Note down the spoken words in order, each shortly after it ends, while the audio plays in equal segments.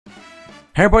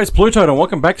Hey everybody, it's BlueToad and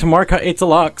welcome back to Mario Kart 8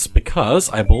 Deluxe, because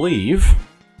I believe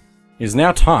it is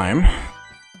now time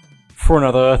for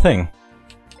another thing.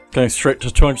 Going straight to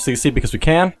 200cc because we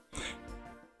can.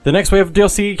 The next wave of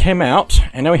DLC came out,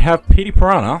 and now we have Petey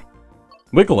Piranha,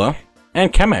 Wiggler,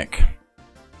 and Kamek.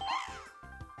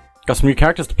 Got some new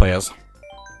characters to play as.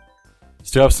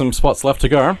 Still have some spots left to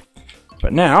go,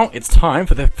 but now it's time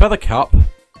for the Feather Cup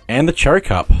and the Cherry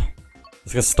Cup.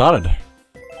 Let's get started.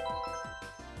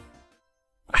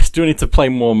 I still need to play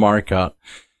more Mario Kart.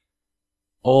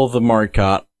 All the Mario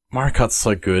Kart. Mario Kart's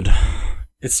so good.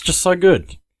 It's just so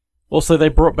good. Also, they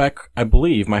brought back, I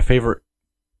believe, my favorite...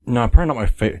 No, probably not my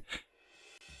favorite...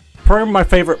 Probably my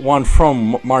favorite one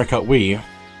from Mario Kart Wii,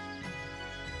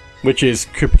 which is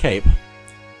Cooper Cape.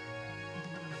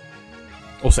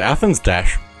 Also, Athens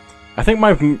Dash. I think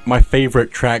my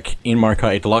favorite track in Mario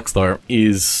Kart 8 Deluxe, though,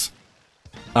 is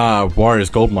Warrior's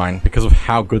Gold Mine, because of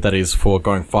how good that is for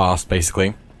going fast,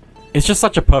 basically. It's just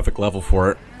such a perfect level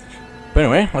for it. But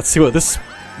anyway, let's see what this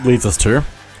leads us to.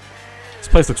 This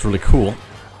place looks really cool.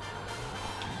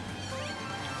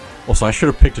 Also, I should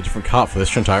have picked a different cart for this,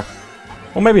 shouldn't I?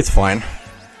 Well, maybe it's fine.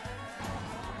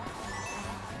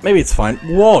 Maybe it's fine.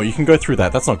 Whoa, you can go through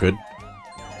that. That's not good.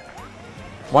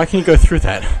 Why can you go through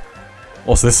that?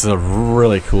 Also, this is a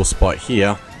really cool spot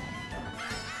here.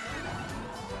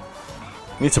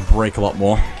 Need to brake a lot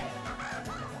more.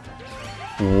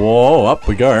 Whoa, up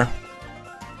we go.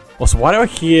 Also, why do I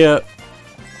hear...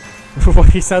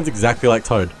 he sounds exactly like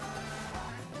Toad.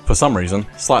 For some reason.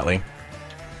 Slightly.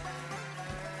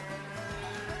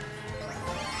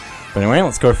 But anyway,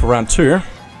 let's go for round 2.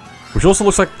 Which also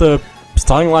looks like the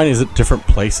starting line is at different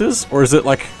places? Or is it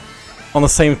like on the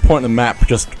same point in the map,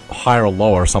 just higher or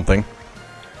lower or something?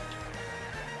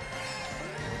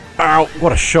 Ow,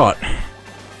 what a shot.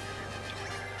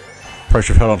 Probably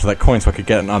should have held onto that coin so I could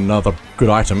get another good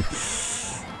item.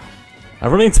 I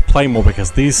really need to play more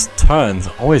because these turns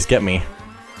always get me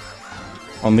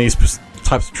on these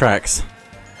types of tracks.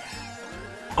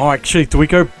 Oh, actually, do we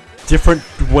go different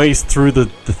ways through the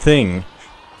thing?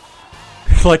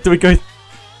 Like, do we go...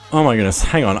 Oh my goodness,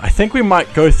 hang on. I think we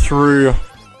might go through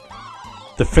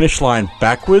the finish line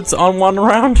backwards on one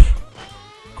round.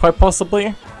 Quite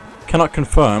possibly. Cannot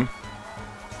confirm.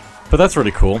 But that's really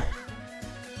cool.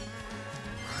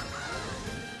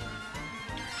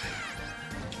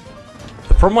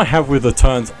 The problem I have with the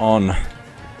turns on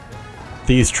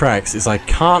these tracks is I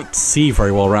can't see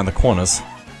very well around the corners.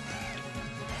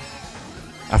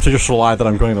 I have to just rely that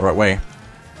I'm going the right way.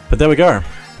 But there we go.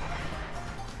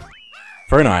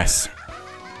 Very nice.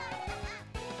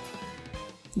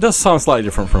 It does sound slightly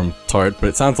different from Toad, but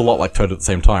it sounds a lot like Toad at the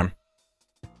same time.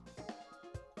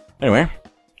 Anyway,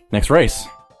 next race.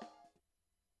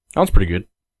 That one's pretty good.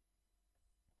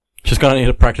 Just gonna need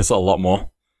to practice it a lot more.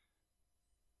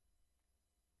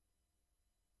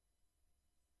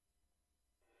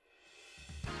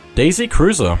 Daisy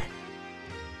Cruiser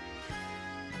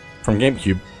from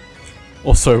GameCube.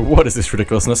 Also, what is this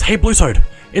ridiculousness? Hey, BlueToad!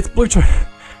 It's BlueToad!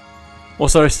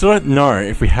 Also, I still don't know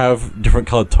if we have different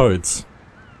colored Toads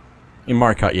in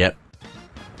Mario Kart yet.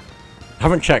 I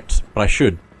haven't checked, but I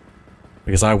should.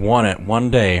 Because I want it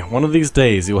one day. One of these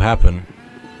days it will happen.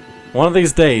 One of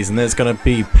these days, and then it's gonna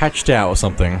be patched out or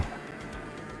something.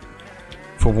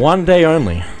 For one day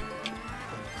only.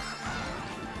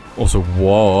 Also,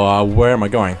 whoa, where am I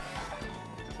going?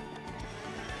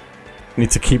 Need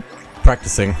to keep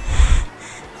practicing.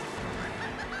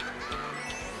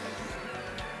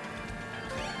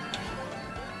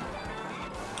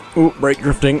 Ooh, brake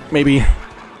drifting, maybe.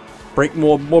 Brake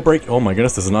more brake. Oh my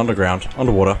goodness, there's an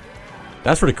underwater.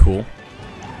 That's really cool.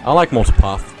 I like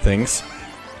multipath things.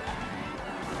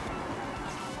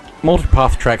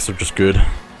 Multipath tracks are just good.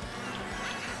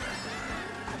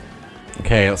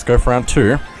 Okay, let's go for round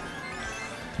 2.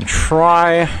 And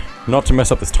try not to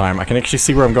mess up this time. I can actually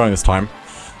see where I'm going this time.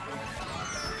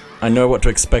 I know what to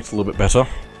expect a little bit better.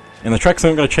 And the tracks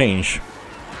aren't going to change.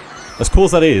 As cool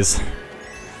as that is,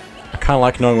 I kind of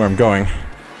like knowing where I'm going.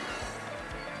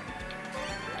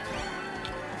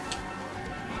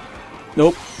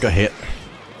 Nope, got hit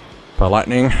by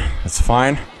lightning. That's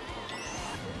fine.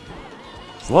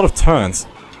 There's a lot of turns.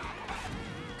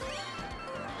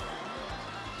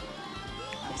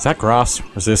 Is that grass?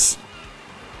 Or is this...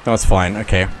 No, it's fine.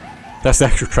 Okay. That's the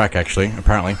actual track, actually,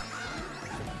 apparently.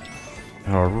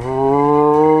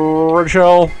 Red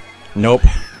shell. Nope.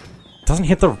 Doesn't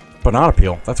hit the banana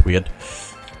peel. That's weird.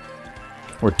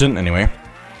 Or it didn't, anyway.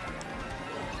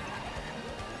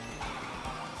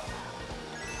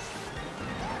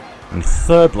 And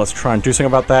third, let's try and do something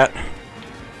about that.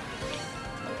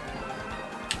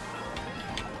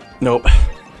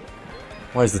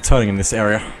 Why is the turning in this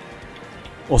area?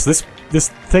 Also, this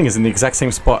thing is in the exact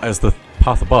same spot as the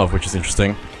path above, which is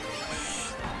interesting.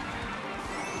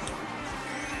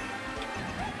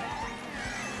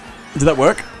 Did that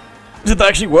work? Did that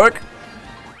actually work?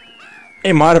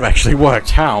 It might have actually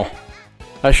worked. How?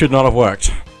 That should not have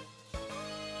worked.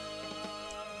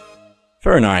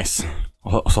 Very nice.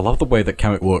 I also love the way that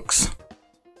Kamek looks.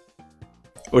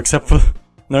 Well, except for...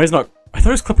 No, he's not... I thought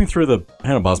he was clipping through the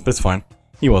handlebars, but it's fine.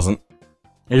 He wasn't.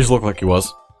 He just looked like he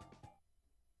was.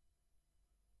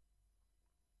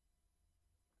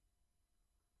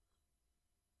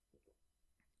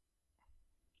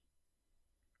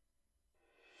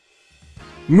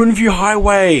 Moonview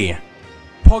Highway!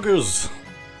 Poggers!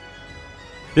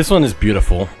 This one is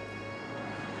beautiful.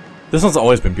 This one's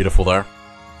always been beautiful though.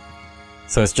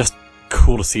 So it's just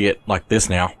cool to see it like this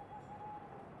now.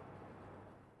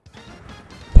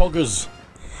 Poggers!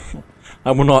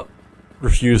 I will not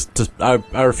refuse to...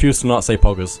 I refuse to not say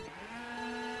poggers.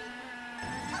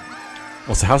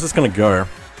 Also, how's this gonna go?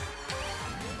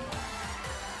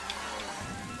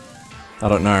 I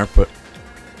don't know, but...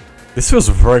 This feels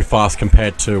very fast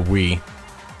compared to Wii.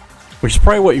 Which is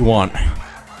probably what you want. I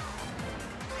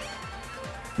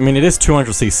mean, it is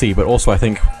 200cc, but also I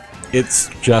think it's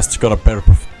just got a better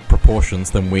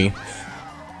proportions than Wii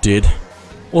did.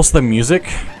 Also the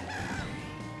music.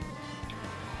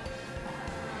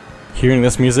 Hearing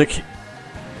this music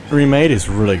remade is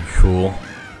really cool.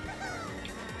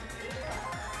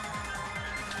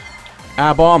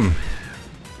 Ah, bomb!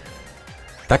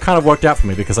 That kind of worked out for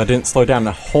me because I didn't slow down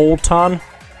a whole ton.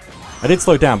 I did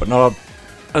slow down, but not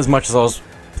as much as I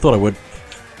thought I would.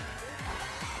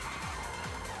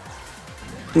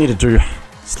 Need to do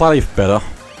slightly better.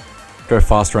 Go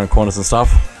faster around corners and stuff.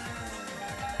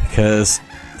 Because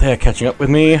they're catching up with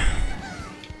me.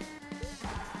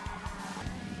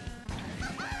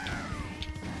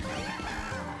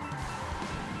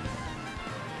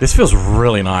 This feels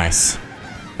really nice.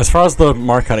 As far as the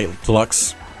Mario Kart 8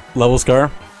 Deluxe levels go,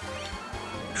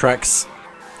 tracks,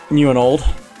 new and old,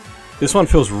 this one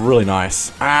feels really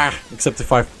nice. Ah, except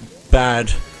if I'm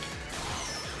bad,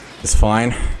 it's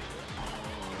fine.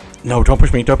 No, don't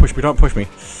push me, don't push me, don't push me.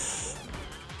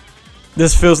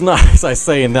 This feels nice, I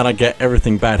say, and then I get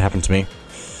everything bad happen to me.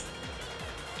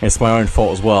 It's my own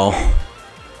fault as well.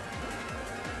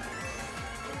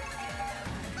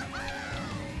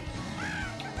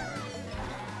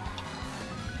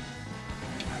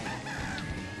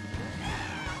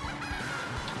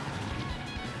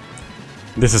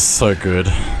 This is so good.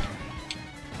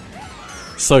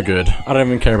 So good. I don't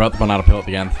even care about the banana peel at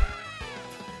the end.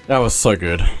 That was so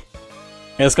good.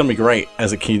 And it's gonna be great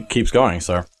as it keeps going,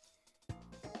 so...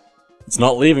 It's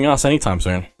not leaving us anytime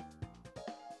soon.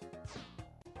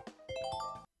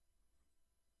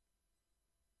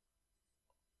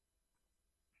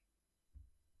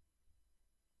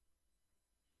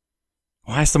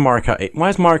 Why is Mario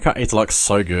Kart 8 Deluxe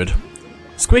so good?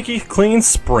 Squeaky clean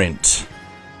sprint.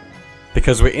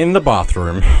 Because we're in the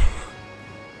bathroom.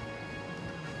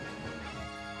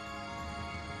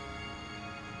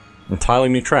 Entirely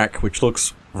new track, which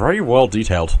looks very well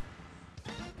detailed.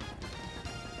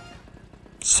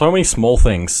 So many small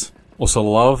things. Also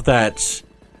love that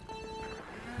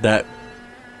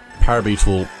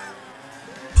parabeetle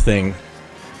thing.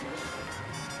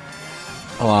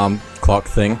 Alarm clock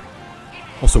thing.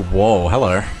 Also, whoa,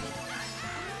 hello.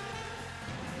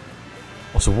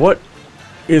 Also, what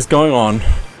is going on?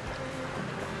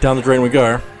 Down the drain we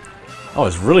go. Oh,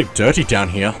 it's really dirty down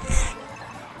here.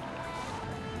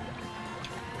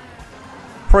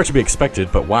 Probably to be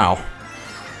expected, but wow.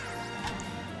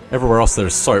 Everywhere else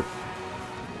there's soap.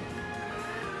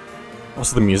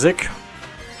 Also the music.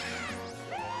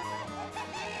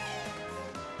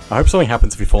 I hope something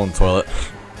happens if you fall in the toilet.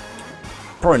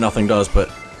 Probably nothing does, but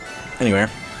anyway.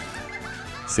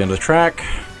 It's the end of the track.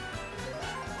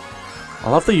 I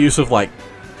love the use of, like,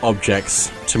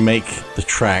 objects to make the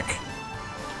track.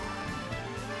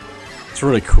 It's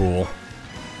really cool.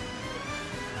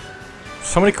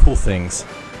 So many cool things.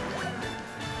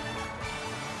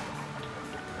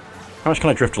 How much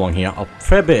can I drift along here? A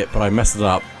fair bit, but I messed it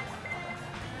up.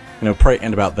 And it'll probably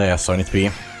end about there, so I need to be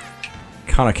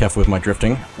kind of careful with my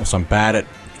drifting. Also, I'm bad at...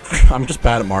 I'm just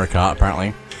bad at Mario Kart,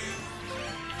 apparently.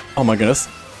 Oh my goodness.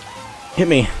 Hit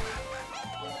me.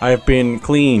 I have been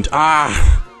cleaned.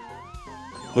 Ah!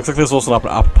 Looks like there's also an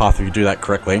upper path if you do that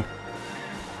correctly.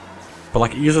 But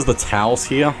like, it uses the towels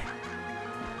here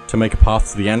to make a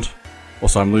path to the end.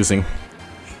 Also, I'm losing.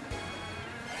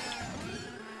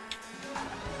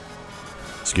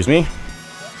 Excuse me?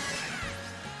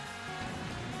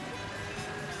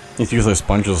 Need to use those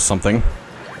sponges or something.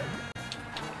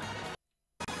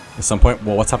 at some point.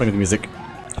 Well, what's happening with the music?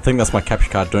 I think that's my capture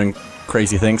card doing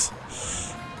crazy things.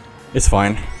 It's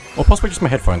fine. Or possibly just my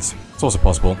headphones. It's also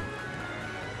possible.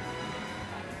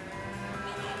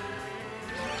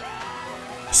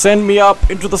 Send me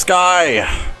up into the sky!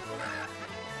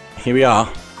 Here we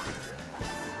are.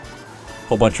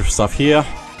 Whole bunch of stuff here.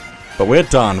 But we're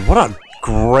done. What a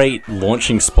great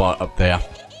launching spot up there.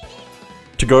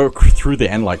 To go through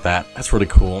the end like that. That's really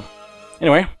cool.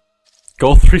 Anyway.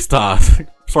 Goal 3 stars.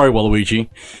 Sorry, Waluigi.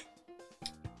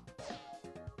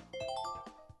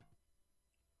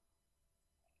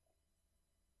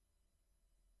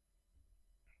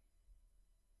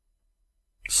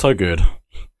 So good.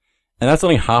 And that's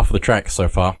only half of the track so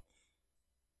far.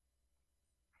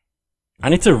 I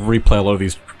need to replay a lot of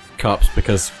these cups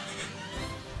because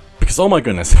oh my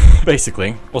goodness,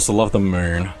 basically. Also love the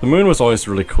moon. The moon was always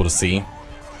really cool to see.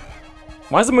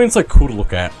 Why is the moon so cool to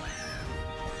look at?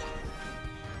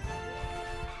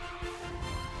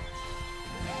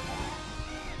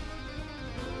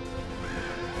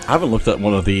 I haven't looked at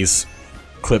one of these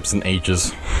clips in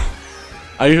ages.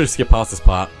 I usually skip past this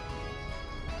part.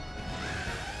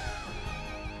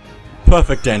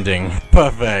 Perfect ending.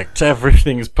 Perfect.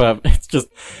 Everything is perfect. It's just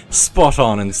spot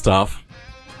on and stuff.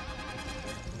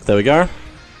 There we go.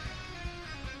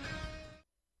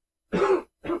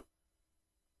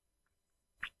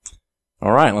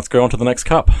 Alright, let's go on to the next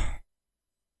cup.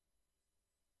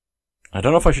 I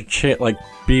don't know if I should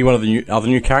be one of the other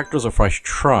new characters or if I should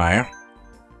try.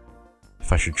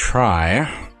 If I should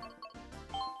try.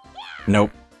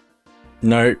 Nope.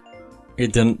 No.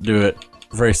 It didn't do it.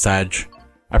 Very sad.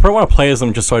 I probably want to play as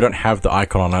them just so I don't have the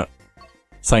icon on it,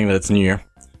 saying that it's new.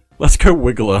 Let's go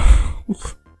Wiggler.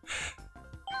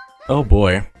 Oh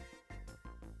boy.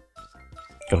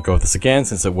 Gotta go with this again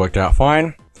since it worked out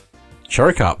fine.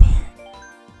 Cherry Cup.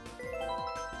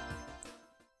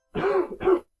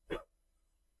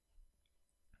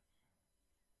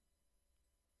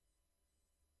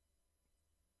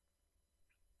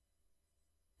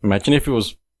 Imagine if it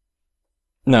was...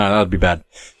 No, that would be bad.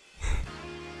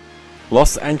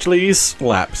 Los Angeles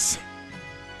Laps.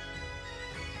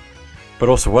 But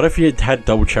also, what if you had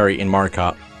double cherry in Mario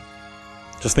Kart?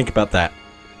 Just think about that.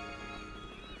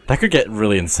 That could get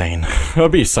really insane. That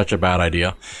would be such a bad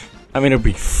idea. I mean, it would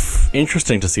be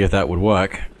interesting to see if that would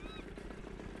work.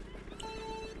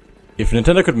 If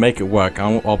Nintendo could make it work,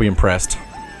 I'll be impressed.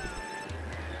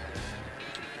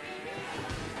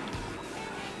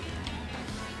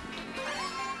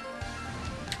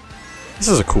 This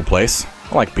is a cool place.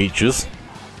 I like beaches.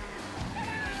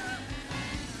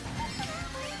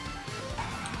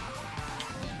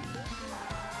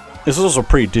 This is also a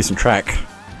pretty decent track,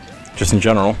 just in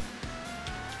general.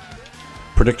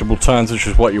 Predictable turns, which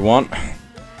is what you want.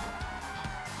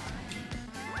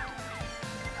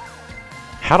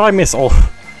 How did I miss all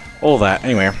that?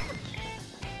 Anyway.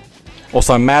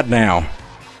 Also, I'm mad now.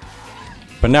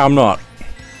 But now I'm not.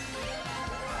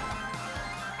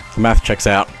 The math checks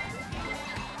out.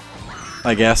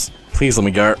 I guess. Please let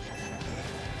me go.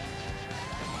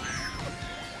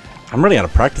 I'm really out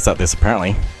of practice at this,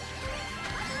 apparently.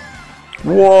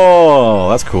 Whoa,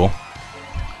 that's cool.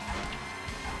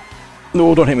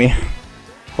 No, don't hit me.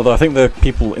 Although I think the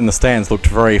people in the stands looked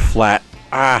very flat.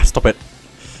 Ah, stop it.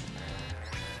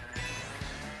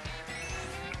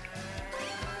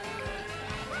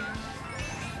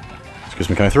 Excuse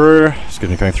me going through.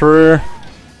 Excuse me going through.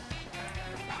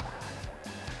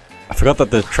 I forgot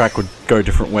that the track would go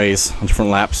different ways on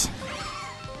different laps.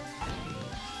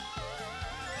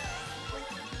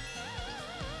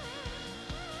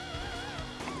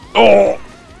 Oh!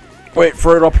 Wait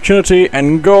for an opportunity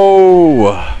and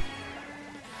go!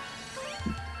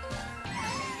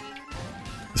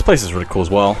 This place is really cool as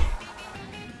well.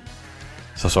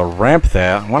 So there's a ramp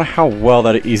there. I wonder how well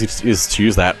that easy it is to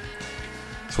use that.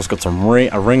 So it's got some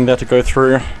a ring there to go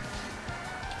through.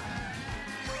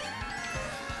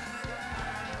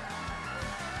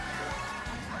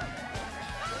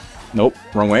 Nope,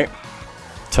 wrong way.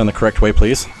 Turn the correct way,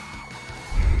 please.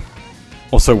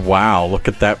 Also, wow, look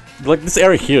at that. Like, this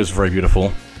area here is very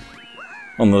beautiful.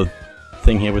 On the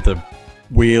thing here with the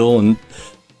wheel, and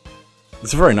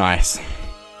it's very nice.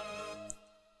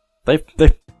 They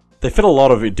fit a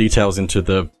lot of details into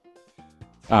the,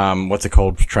 what's it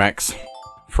called, tracks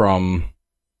from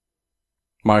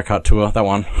Mario Kart Tour, that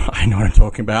one. I know what I'm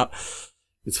talking about.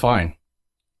 It's fine.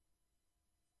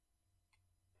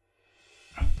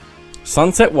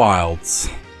 Sunset Wilds.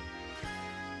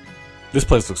 This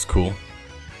place looks cool.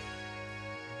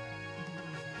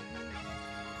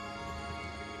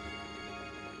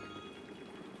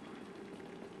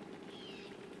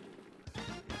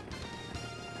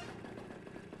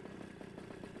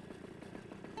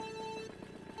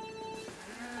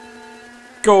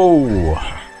 go!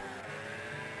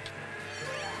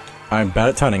 I'm bad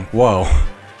at turning. Whoa.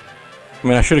 I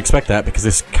mean, I should expect that because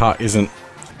this kart isn't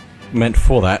meant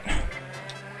for that.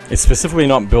 It's specifically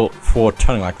not built for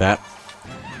turning like that.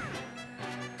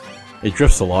 It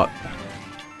drifts a lot.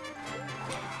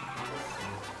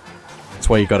 That's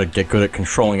why you gotta get good at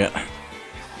controlling it.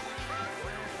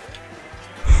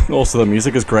 Also, the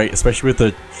music is great, especially with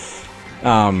the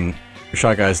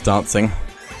Shy Guys dancing.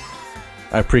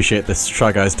 I appreciate this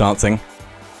Shy Guys dancing.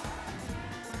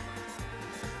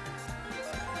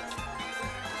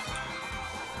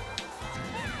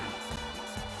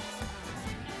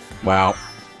 Wow,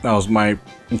 that was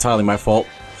entirely my fault.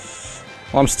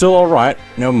 Well, I'm still alright,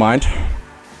 never mind.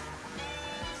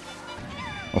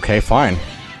 Okay, fine.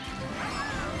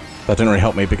 That didn't really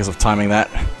help me because of timing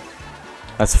that.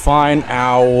 That's fine,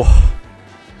 ow.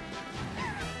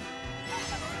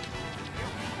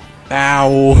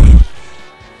 Ow.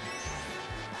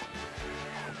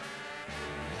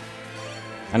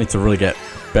 I need to really get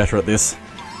better at this.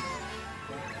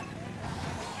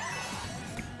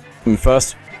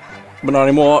 First, but not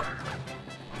anymore.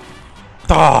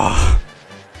 Ah!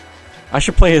 I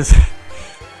should play as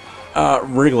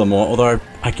Wriggler more, although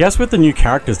I guess with the new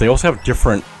characters they also have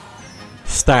different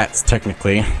stats,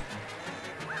 technically,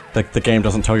 that the game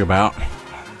doesn't tell you about.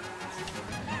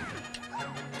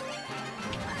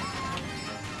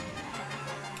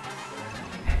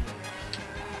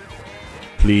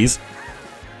 Please.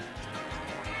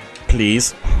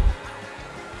 Please.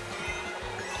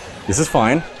 This is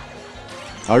fine.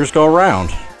 I'll just go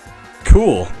around.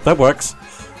 Cool. That works.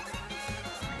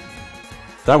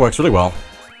 That works really well.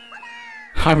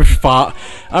 I'm far...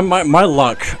 my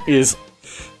luck is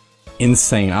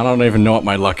insane. I don't even know what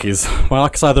my luck is. My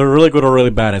luck is either really good or really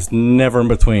bad. It's never in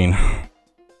between.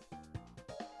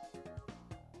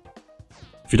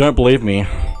 If you don't believe me,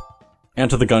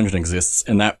 Enter the Gungeon exists,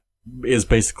 and that is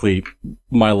basically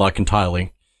my luck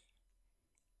entirely.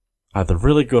 Either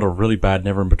really good or really bad,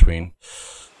 never in between.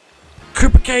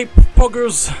 Cooper Cape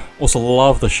Poggers! Also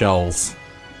love the shells.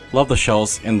 Love the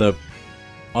shells in the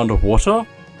underwater.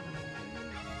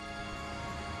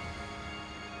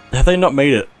 Have they not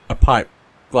made it a pipe,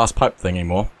 glass pipe thing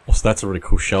anymore? Also, that's a really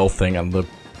cool shell thing and the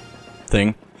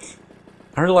thing.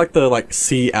 I really like the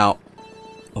see out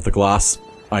of the glass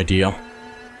idea.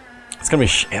 It's gonna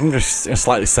be I'm just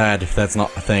slightly sad if that's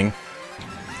not a thing.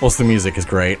 Also, the music is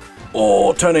great.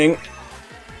 Oh, turning!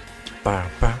 I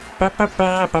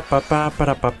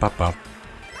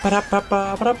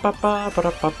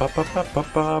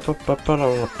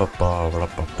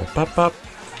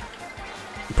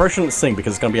probably shouldn't sing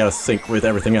because it's going to be out of sync with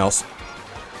everything else.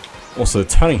 Also, the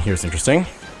turning here is interesting.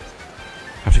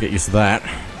 Have to get used to that.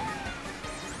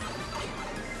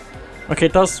 Okay,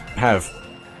 it does have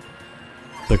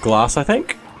the glass, I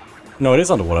think? No, it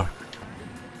is underwater.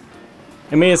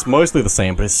 I mean, it's mostly the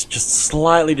same, but it's just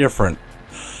slightly different.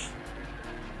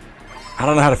 I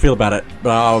don't know how to feel about it,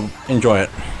 but I'll enjoy it.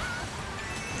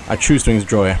 I choose to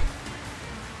enjoy.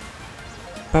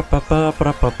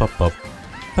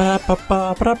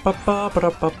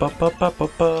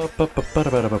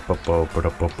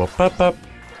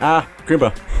 Ah,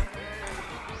 Grimba.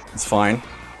 It's fine.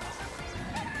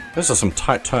 Those are some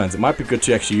tight turns. It might be good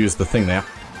to actually use the thing there.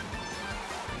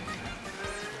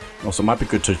 Also, it might be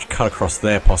good to cut across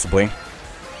there, possibly.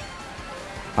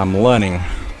 I'm learning.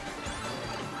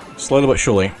 Slowly but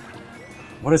surely.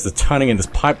 What is the turning in this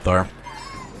pipe, though?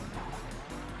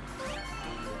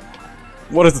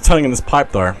 What is the turning in this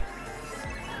pipe, though?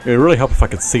 It would really help if I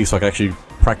could see so I could actually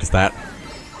practice that.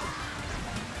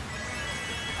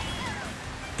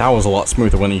 That was a lot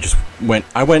smoother when you just went...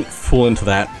 I went full into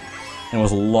that, and it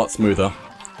was a lot smoother.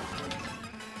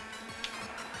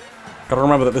 Gotta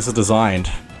remember that this is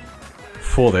designed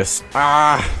for this.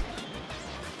 Ah!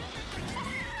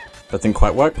 That didn't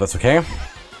quite work, but that's okay.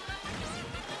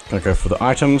 Gonna go for the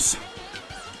items.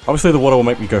 Obviously the water will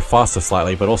make me go faster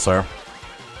slightly, but also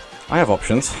I have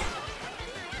options.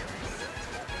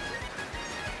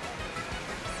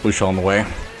 Blue shell on the way.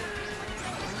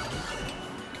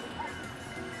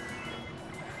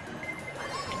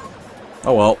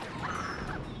 Oh well.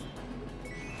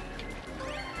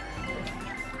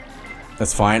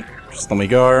 That's fine. Just let me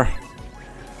go.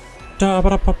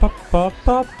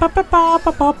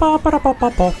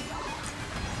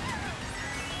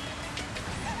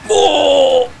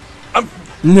 Oh!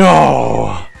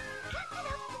 No!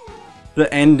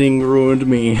 The ending ruined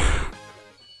me.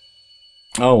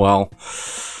 Oh well.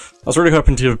 I was really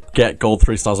hoping to get gold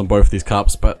 3 stars on both of these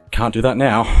cups, but can't do that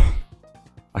now.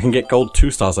 I can get gold 2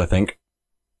 stars, I think.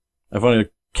 I've only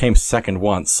came second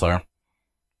once, so...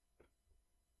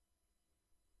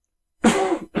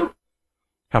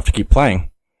 have to keep playing.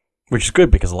 Which is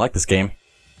good because I like this game.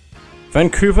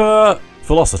 Vancouver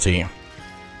Velocity.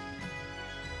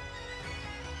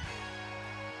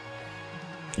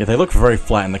 Yeah, they look very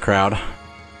flat in the crowd.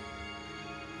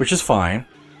 Which is fine.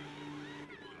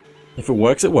 If it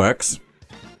works, it works.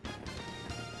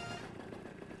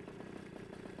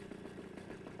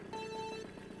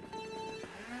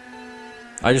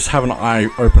 I just have an eye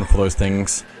open for those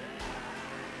things.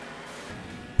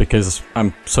 Because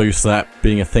I'm so used to that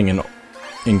being a thing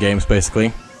in games,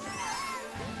 basically.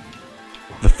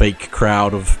 The fake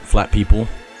crowd of flat people.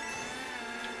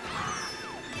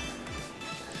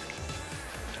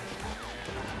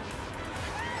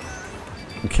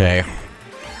 Okay.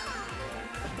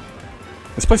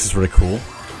 This place is really cool.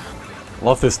 I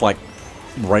love this, like,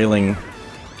 railing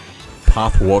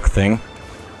path walk thing.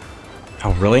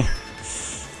 Oh, really?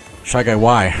 Should I go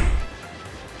why?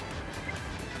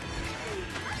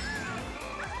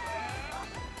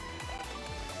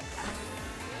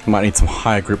 Might need some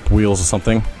higher grip wheels or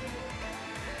something.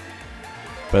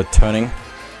 But turning.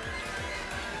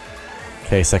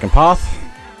 Okay, second path.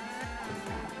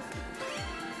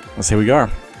 Let's here we go.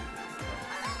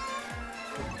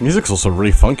 Music's also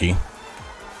really funky.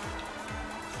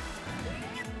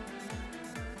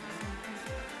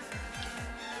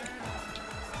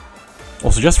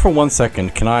 Also, just for 1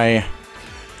 second, can I...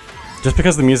 Just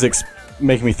because the music's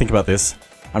making me think about this,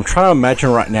 I'm trying to imagine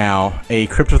right now a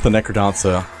Crypt of the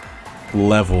Necrodancer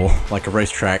level, like a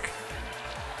racetrack.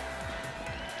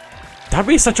 That'd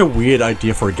be such a weird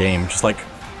idea for a game, just like...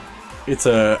 It's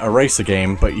a racer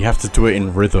game, but you have to do it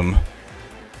in rhythm.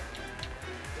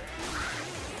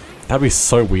 That'd be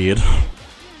so weird.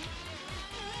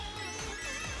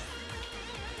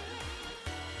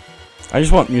 I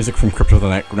just want music from Crypt of the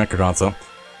Necrodancer.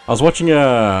 I was watching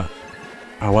a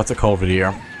what's it called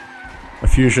video? A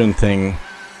fusion thing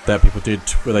that people did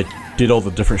where they did all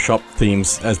the different shop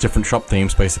themes as different shop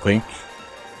themes, basically.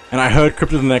 And I heard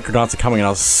Crypt of the Necrodancer coming and I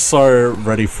was so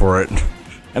ready for it.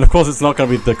 And of course it's not going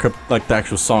to be the like the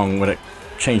actual song when it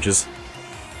changes.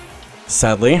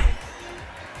 Sadly.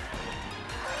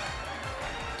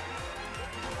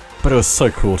 But it was so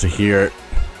cool to hear it.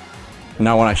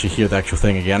 Now I want to actually hear the actual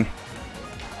thing again.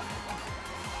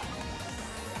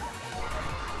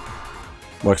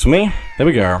 Works for me. There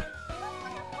we go.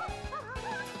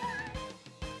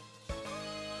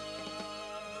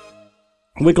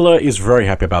 Wiggler is very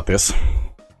happy about this.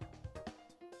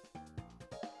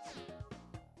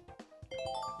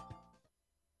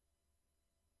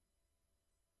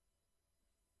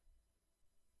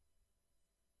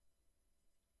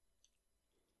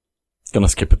 Gonna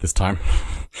skip it this time.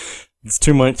 It's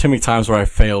too many times where I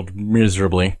failed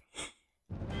miserably.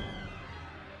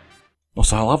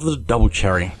 Also, I love the double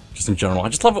cherry, just in general. I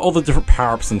just love all the different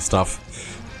power-ups and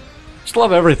stuff. Just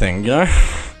love everything, you know?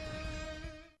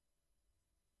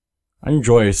 I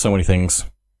enjoy so many things.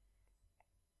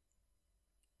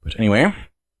 But anyway.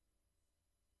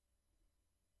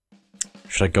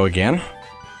 Should I go again?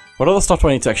 What other stuff do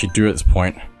I need to actually do at this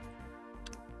point?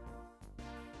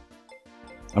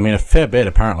 I mean, a fair bit,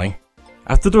 apparently.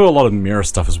 I have to do a lot of mirror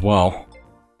stuff as well.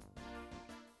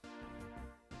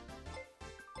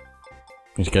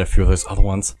 Need to get a few of those other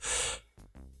ones.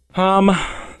 What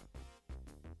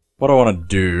do I want to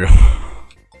do?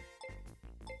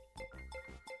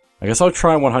 I guess I'll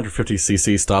try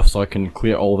 150cc stuff so I can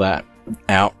clear all that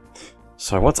out.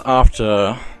 So what's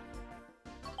after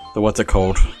the what's it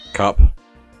called? Cup.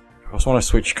 I just want to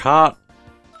switch Kart.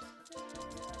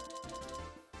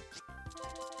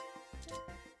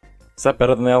 Is that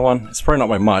better than the other one? It's probably not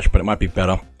by much, but it might be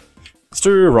better. Let's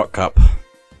do Rock Cup.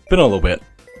 Been a little bit.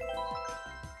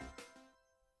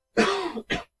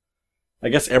 I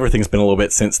guess everything's been a little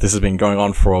bit since this has been going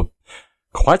on for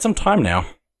quite some time now.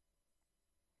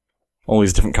 All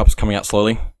these different cups coming out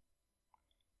slowly.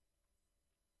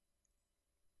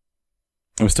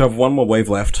 And we still have one more wave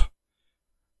left.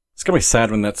 It's gonna be sad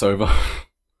when that's over.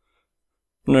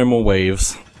 No more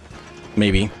waves.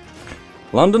 Maybe.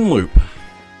 London Loop.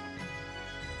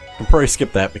 I'll probably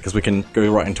skip that because we can go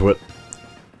right into it.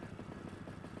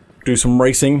 Do some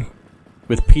racing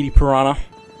with Petey Piranha.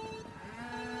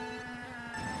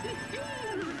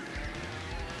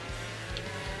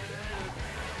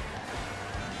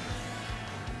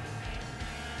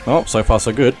 Oh, so far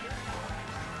so good.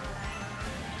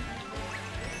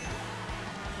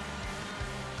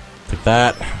 Take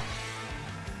that.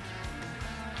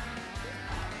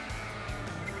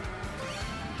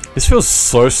 This feels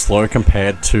so slow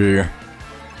compared to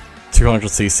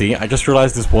 200cc. I just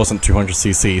realized this wasn't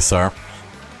 200cc, so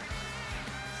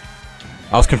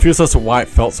I was confused as to why it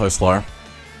felt so slow.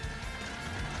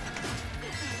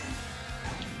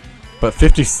 But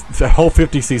the whole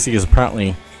 50cc is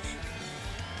apparently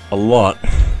a lot.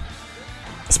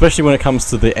 Especially when it comes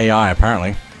to the AI,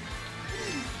 apparently.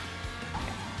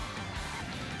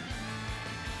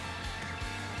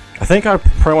 I think I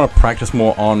probably want to practice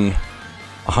more on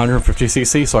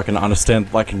 150cc so I can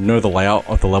understand, like, know the layout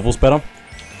of the levels better.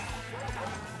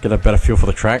 Get a better feel for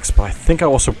the tracks, but I think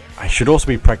I should also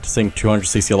be practicing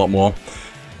 200cc a lot more.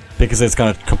 Because it's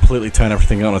going to completely turn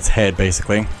everything on its head,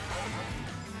 basically.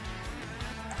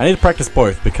 I need to practice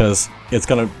both because it's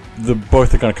gonna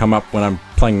both are gonna come up when I'm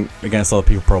playing against other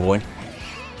people, probably.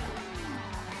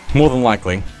 More than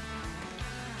likely.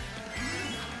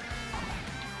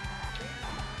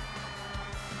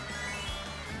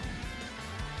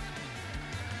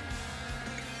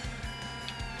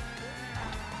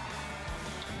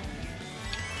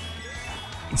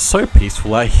 It's so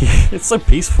peaceful, eh? It's so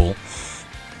peaceful.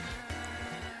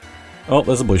 Oh,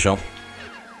 there's a blue shell.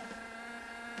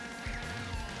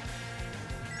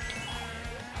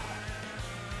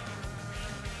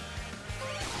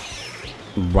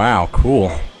 Wow,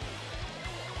 cool.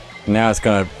 Now it's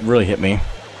gonna really hit me.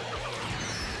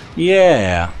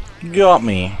 Yeah, got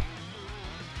me.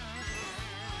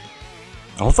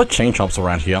 I love the chain chomps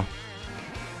around here.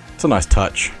 It's a nice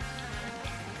touch.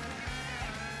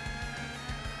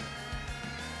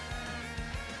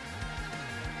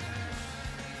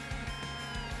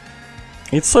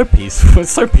 It's so peaceful.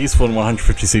 It's so peaceful in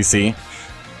 150cc.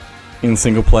 In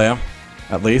single player,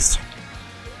 at least.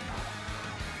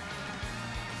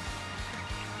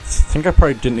 I think I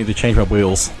probably didn't need to change my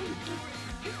wheels.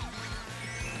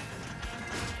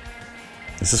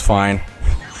 This is fine.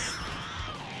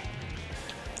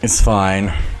 It's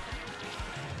fine.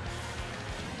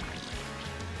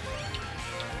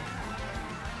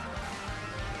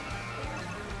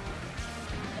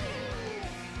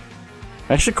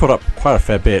 They actually caught up quite a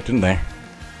fair bit, didn't they?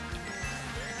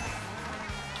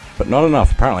 But not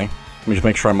enough, apparently. Let me just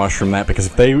make sure I mushroom that, because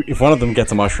if one of them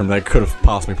gets a mushroom, they could have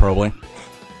passed me, probably.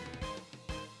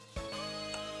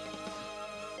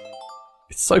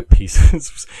 It's so peaceful.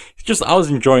 It's just, I was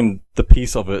enjoying the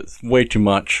peace of it way too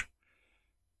much.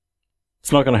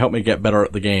 It's not going to help me get better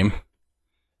at the game.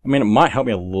 I mean, it might help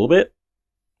me a little bit,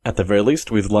 at the very least,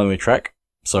 with Lonely Track,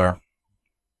 so...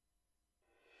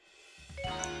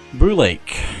 Boo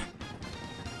Lake.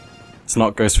 It's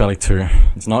not Ghost Valley 2.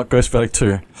 It's not Ghost Valley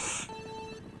 2.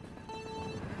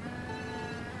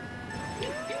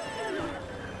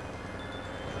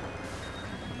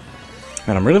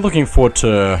 And I'm really looking forward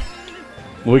to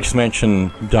Luigi's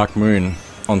Mansion Dark Moon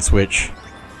on Switch.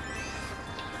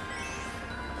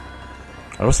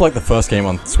 I also like the first game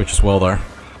on Switch as well, though.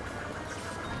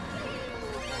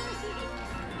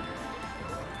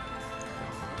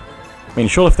 I mean,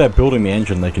 sure, if they're building the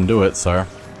engine, they can do it, so...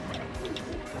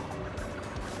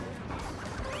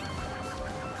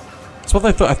 That's what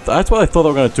they thought. That's what I thought they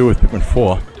were going to do with Pikmin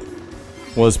 4.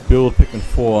 Was build Pikmin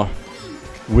 4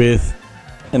 with...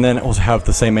 and then also have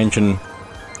the same engine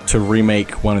to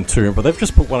remake 1 and 2, but they've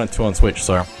just put 1 and 2 on Switch,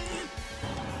 so...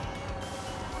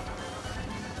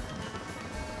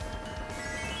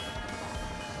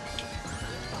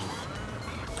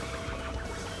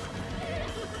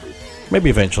 Maybe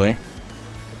eventually.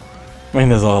 I mean,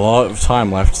 there's a lot of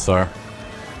time left, so...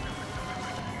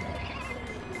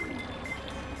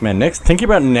 Man, thinking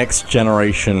about next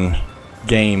generation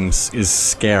games is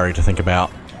scary to think about.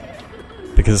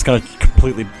 Because it's gonna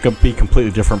be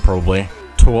completely different, probably,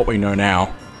 to what we know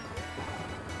now.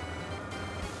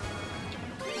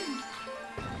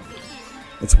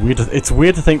 It's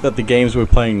weird to think that the games we're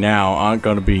playing now aren't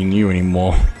gonna be new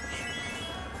anymore.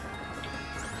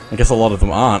 I guess a lot of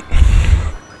them aren't.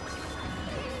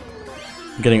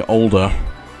 I'm getting older.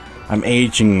 I'm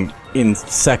aging in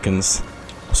seconds.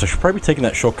 So I should probably be taking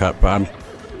that shortcut, but I'm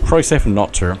probably safer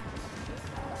not to.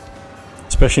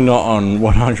 Especially not on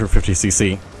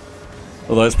 150cc.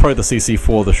 Although it's probably the CC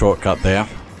for the shortcut there.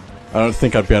 I don't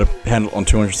think I'd be able to handle it on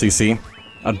 200cc.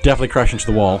 I'd definitely crash into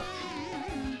the wall.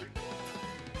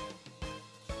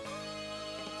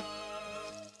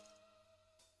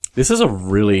 This is a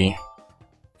really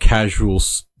casual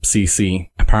CC,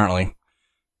 apparently.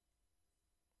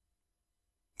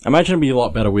 I imagine it'd be a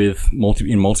lot better with in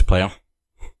multiplayer.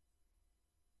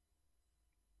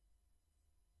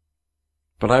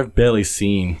 But I've barely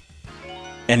seen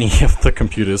any of the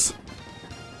computers.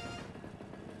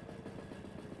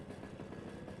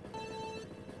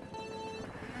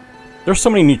 There's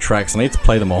so many new tracks, I need to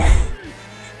play them all.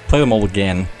 Play them all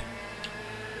again.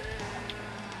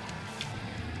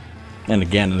 And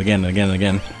again, and again, and again, and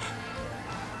again.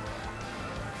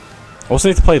 I also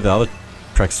need to play the other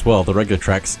tracks as well, the regular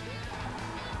tracks.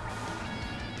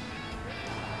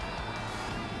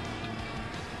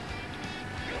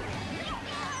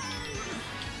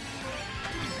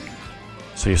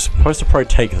 So you're supposed to probably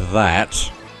take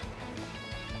that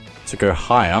to go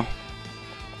higher.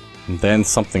 And then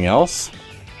something else?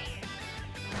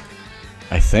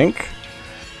 I think?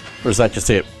 Or is that just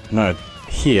it? No,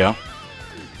 here.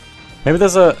 Maybe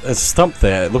there's a stump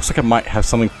there. It looks like it might have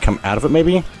something come out of it,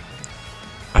 maybe?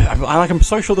 I'm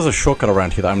so sure there's a shortcut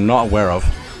around here that I'm not aware of.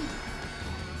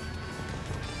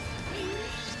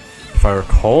 If I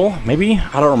recall, maybe?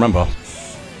 I don't remember.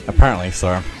 Apparently,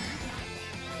 so.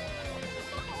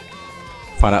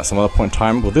 Find out some other point in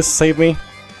time. Will this save me?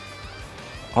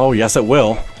 Oh, yes it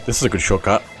will. This is a good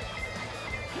shortcut.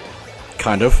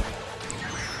 Kind of.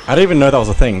 I didn't even know that was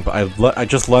a thing, but I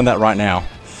just learned that right now.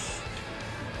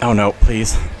 Oh no,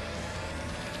 please.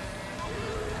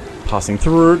 Passing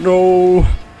through, no!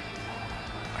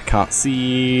 I can't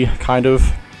see, kind of.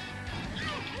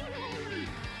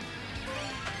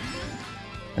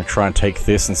 I'm gonna try and take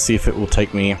this and see if it will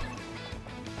take me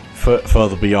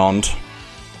further beyond.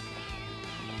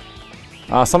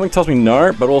 Something tells me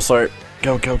no, but also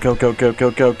go, go, go, go, go,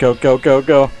 go, go, go, go, go,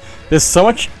 go. There's so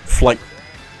much, like,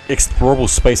 explorable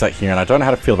space out here, and I don't know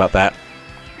how to feel about that.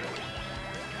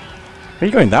 Are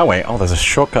you going that way? Oh, there's a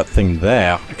shortcut thing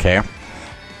there. Okay.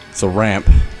 It's a ramp.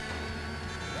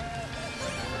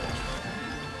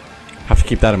 Have to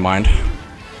keep that in mind.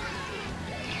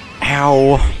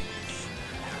 Ow!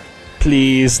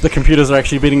 Please, the computers are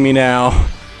actually beating me now.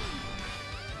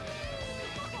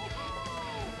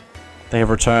 They have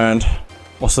returned.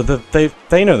 Also,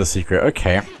 they know the secret.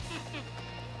 Okay.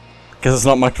 Guess it's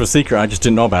not much of a secret, I just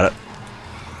didn't know about it.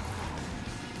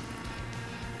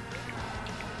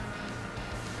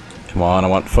 Come on, I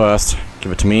want first.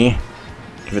 Give it to me.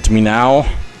 Give it to me now.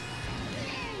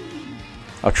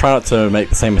 I'll try not to make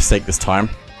the same mistake this time.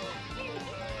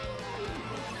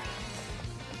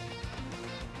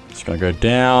 Just gonna go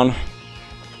down.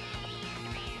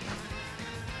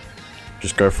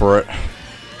 Just go for it.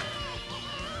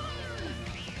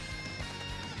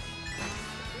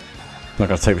 Not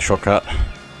gonna take the shortcut.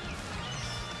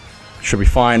 Should be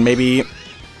fine, maybe.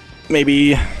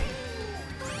 Maybe.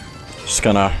 Just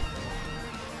gonna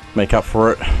make up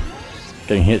for it.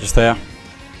 Getting hit just there.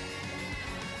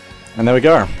 And there we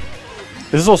go.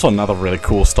 This is also another really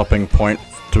cool stopping point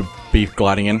to be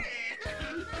gliding in.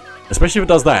 Especially if it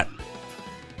does that.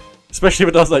 Especially if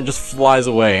it does that and just flies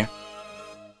away.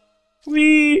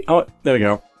 Whee! Oh, there we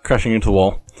go. Crashing into the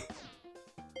wall.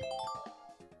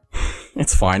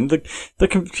 It's fine. The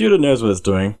computer knows what it's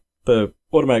doing. The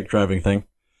automatic driving thing.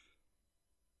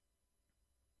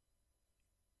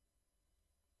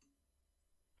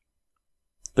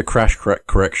 The crash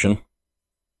correction.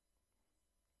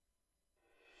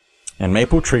 And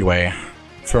Maple Treeway.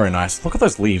 Very nice. Look at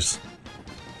those leaves.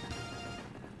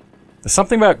 There's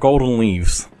something about golden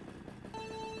leaves.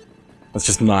 That's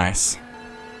just nice.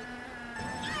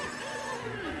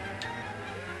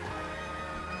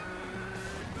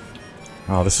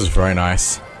 Oh, this is very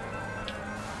nice.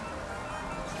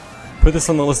 Put this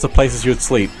on the list of places you would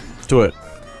sleep. Let's do it.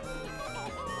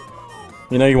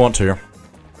 You know you want to.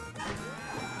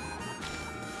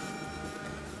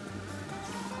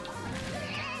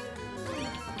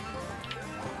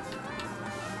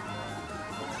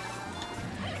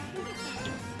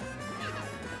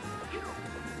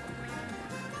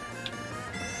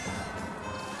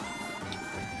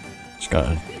 Just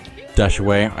gotta dash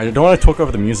away. I don't want to talk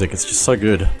over the music, it's just so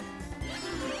good.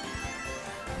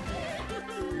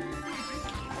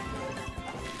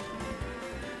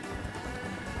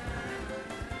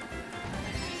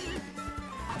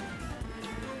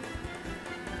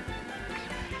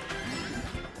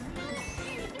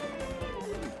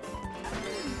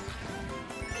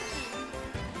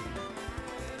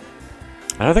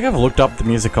 I don't think I've looked up the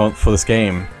music for this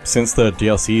game since the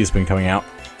DLC has been coming out.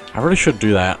 I really should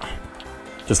do that.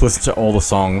 Just listen to all the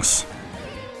songs.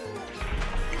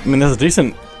 I mean, there's a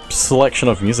decent selection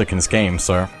of music in this game,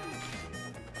 so...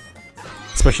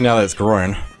 Especially now that it's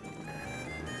grown.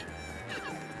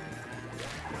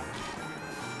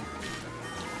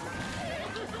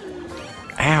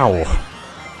 Ow!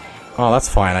 Oh, that's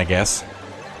fine, I guess.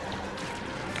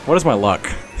 What is my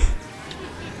luck?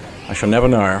 I shall never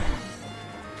know.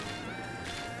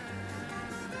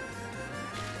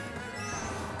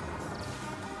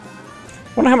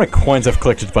 I wonder how many coins I've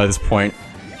collected by this point.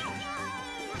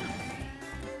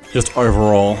 Just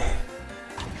overall.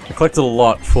 I collected a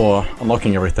lot for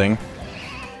unlocking everything.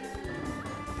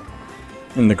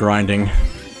 In the grinding.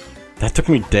 That took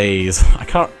me days. I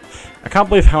can't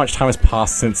believe how much time has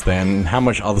passed since then, and how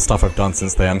much other stuff I've done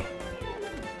since then.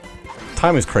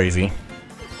 Time is crazy.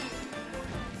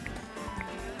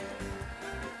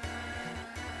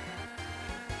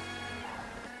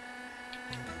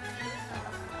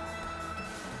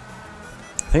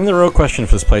 I think the real question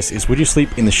for this place is, would you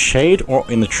sleep in the shade or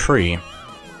in the tree?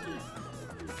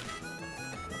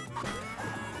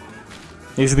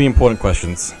 These are the important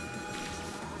questions.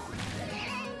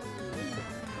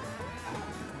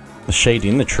 The shade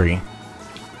in the tree.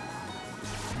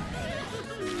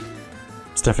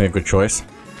 It's definitely a good choice.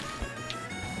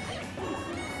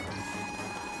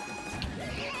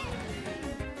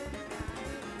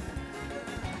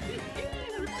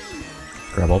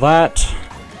 Grab all that.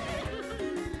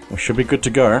 We should be good to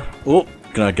go. Oh,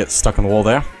 gonna get stuck on the wall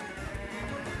there.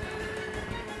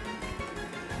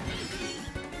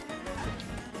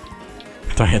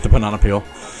 Don't hit the banana peel.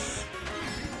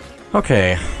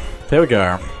 Okay, there we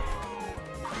go.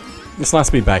 It's nice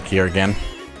to be back here again.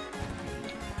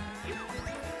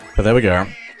 But there we go.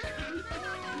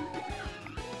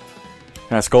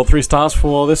 I scored 3 stars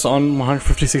for this on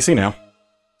 150cc now.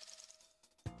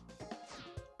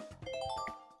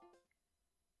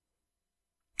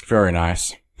 Very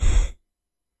nice.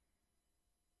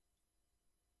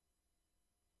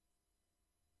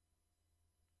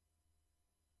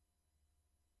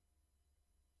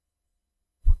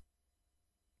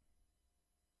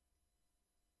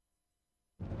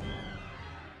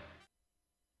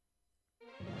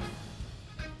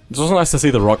 It's also nice to see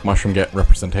the rock mushroom get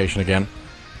representation again.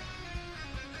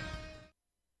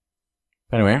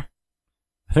 Anyway,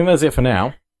 I think that's it for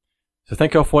now. So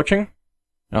thank you all for watching, and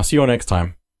I'll see you all next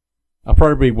time. I'll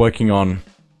probably be working on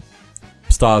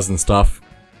stars and stuff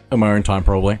at my own time,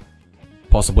 probably.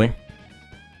 Possibly.